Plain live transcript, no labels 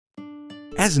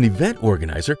As an event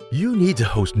organizer, you need to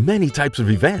host many types of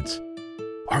events.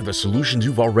 Are the solutions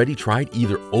you've already tried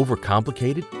either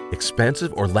overcomplicated,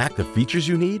 expensive, or lack the features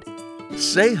you need?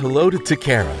 Say hello to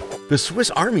Tickera, the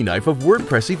Swiss Army knife of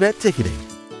WordPress event ticketing.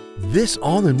 This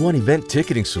all-in-one event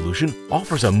ticketing solution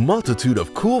offers a multitude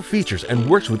of cool features and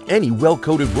works with any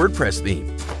well-coded WordPress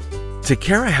theme.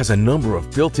 Tickera has a number of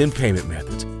built-in payment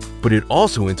methods, but it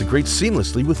also integrates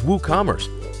seamlessly with WooCommerce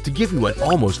to give you an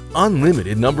almost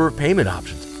unlimited number of payment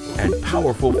options and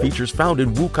powerful features found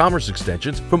in WooCommerce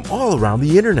extensions from all around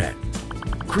the internet.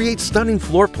 Create stunning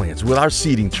floor plans with our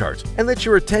seating charts and let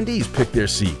your attendees pick their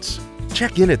seats.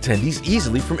 Check in attendees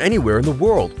easily from anywhere in the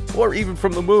world or even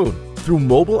from the moon through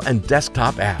mobile and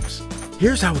desktop apps.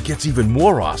 Here's how it gets even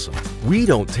more awesome. We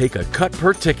don't take a cut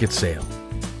per ticket sale.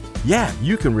 Yeah,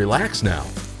 you can relax now.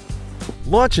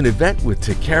 Launch an event with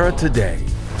Tickera today.